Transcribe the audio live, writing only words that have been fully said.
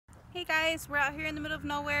Hey guys, we're out here in the middle of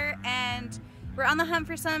nowhere and we're on the hunt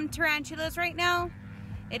for some tarantulas right now.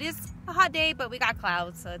 It is a hot day, but we got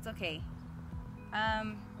clouds, so it's okay.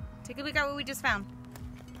 Take a look at what we just found.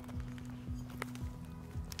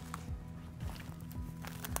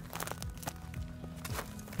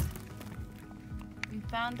 We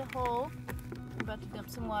found a hole. We're about to dump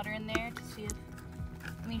some water in there to see if,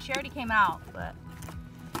 I mean, she already came out, but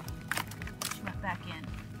she went back in.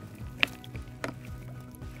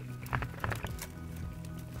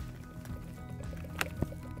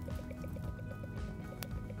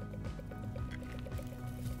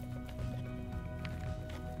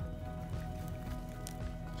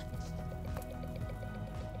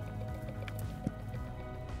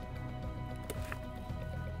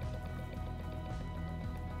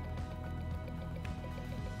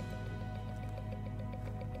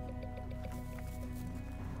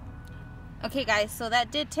 Okay guys, so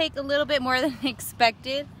that did take a little bit more than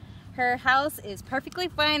expected. Her house is perfectly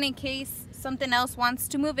fine in case something else wants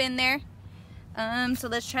to move in there. So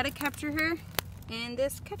let's try to capture her in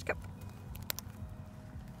this catch cup.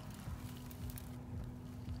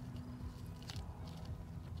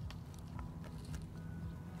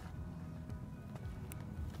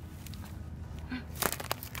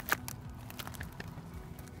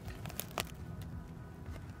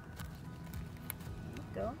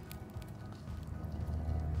 Go.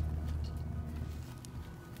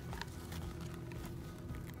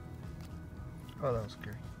 Oh, that was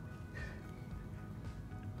scary.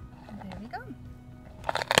 There we go.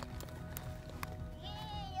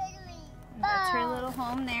 And that's her little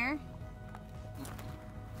home there.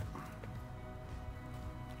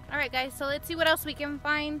 Alright guys, so let's see what else we can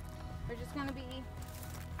find. We're just going to be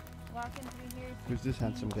walking through here. Who's this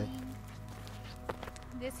handsome guy?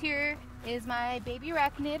 This here is my baby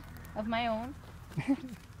arachnid of my own.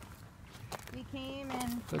 We came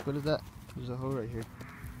and... Look, what is that? There's a hole right here.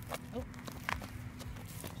 Oh.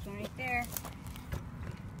 One right there. I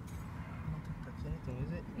don't think that's anything,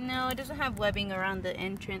 is it? No, it doesn't have webbing around the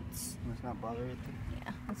entrance. Let's not bother anything.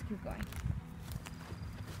 Yeah, let's keep going.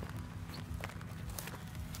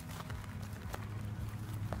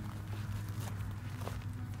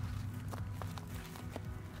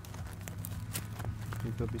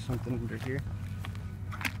 Think there'll be something under here.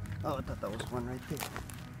 Oh, I thought that was one right there.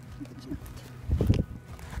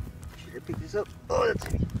 Should I pick this up? Oh, that's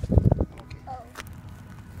heavy. Okay. Oh.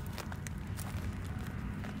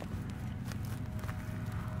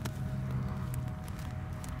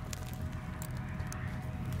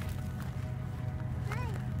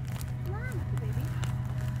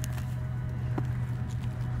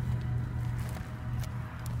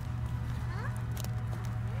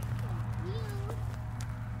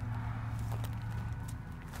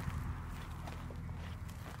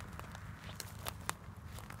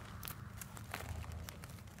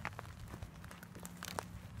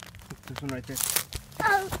 This one right there.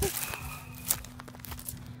 Oh.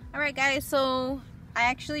 Alright guys, so I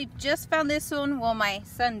actually just found this one. Well, my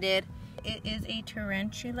son did. It is a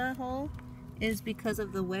tarantula hole. It is because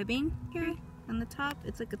of the webbing here on the top.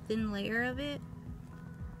 It's like a thin layer of it.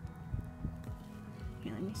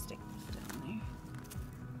 Here, let me stick this down there.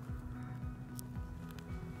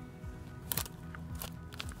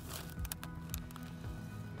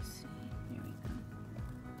 Let's see. Here we go.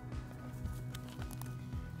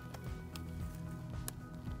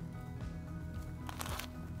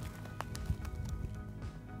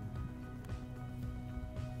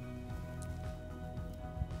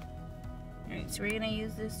 Alright, so we're going to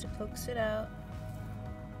use this to coax it out.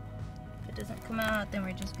 If it doesn't come out, then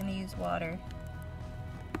we're just going to use water.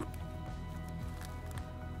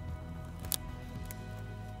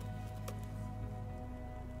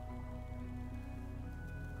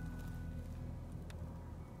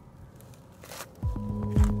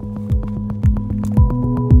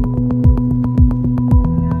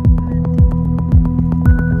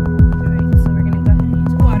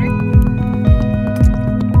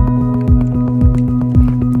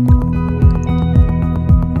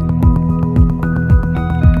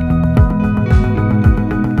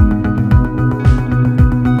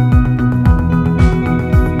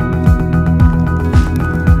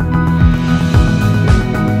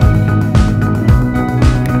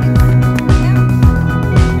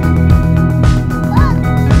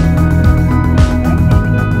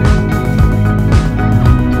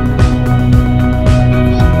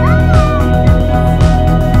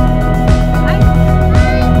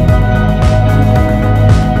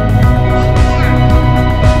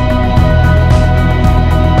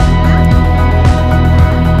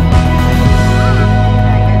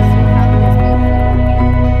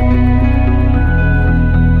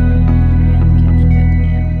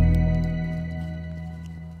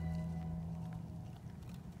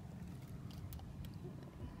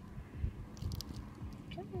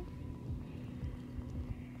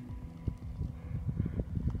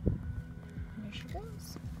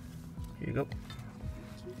 goes. Here you go.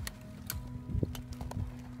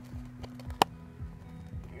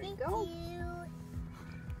 There you go.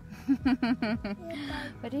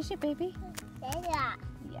 What is it, baby? Dada.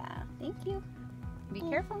 Yeah, thank you. Be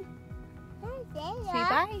careful. Dada. Say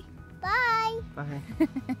bye. Bye. Bye.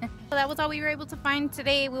 So that was all we were able to find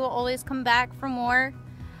today. We will always come back for more.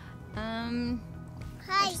 I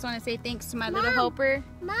Hi. just want to say thanks to my Mom. little helper,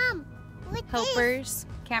 Mom. What helpers,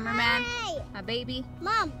 cameraman, Hi. my baby,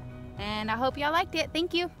 Mom. and I hope y'all liked it.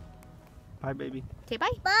 Thank you. Bye, baby. Okay, bye.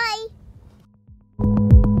 Bye.